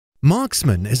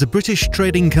Marksman is a British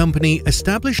trading company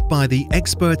established by the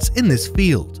experts in this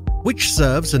field, which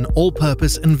serves an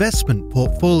all-purpose investment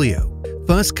portfolio.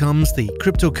 First comes the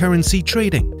cryptocurrency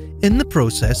trading. In the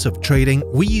process of trading,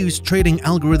 we use trading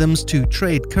algorithms to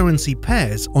trade currency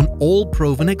pairs on all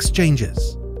proven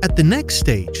exchanges. At the next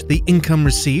stage, the income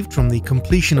received from the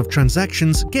completion of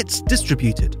transactions gets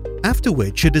distributed, after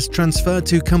which it is transferred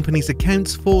to companies'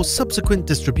 accounts for subsequent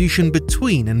distribution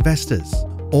between investors.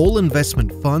 All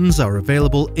investment funds are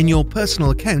available in your personal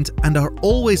account and are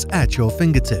always at your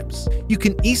fingertips. You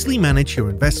can easily manage your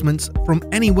investments from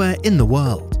anywhere in the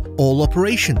world. All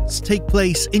operations take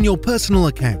place in your personal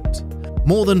account.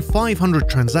 More than 500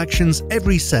 transactions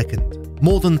every second.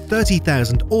 More than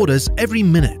 30,000 orders every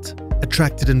minute.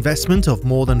 Attracted investment of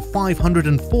more than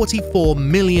 £544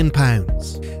 million.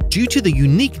 Due to the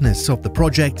uniqueness of the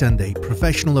project and a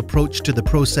professional approach to the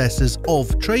processes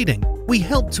of trading, we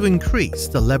help to increase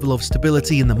the level of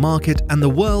stability in the market and the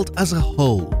world as a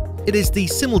whole. It is the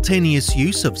simultaneous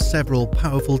use of several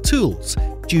powerful tools,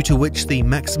 due to which the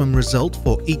maximum result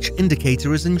for each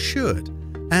indicator is ensured,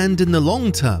 and in the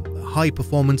long term, the high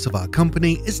performance of our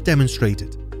company is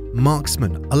demonstrated.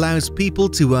 Marksman allows people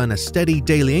to earn a steady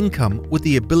daily income with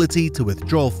the ability to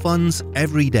withdraw funds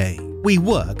every day. We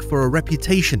work for a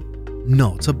reputation,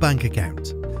 not a bank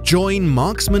account. Join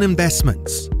Marksman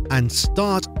Investments and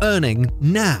start earning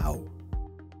now.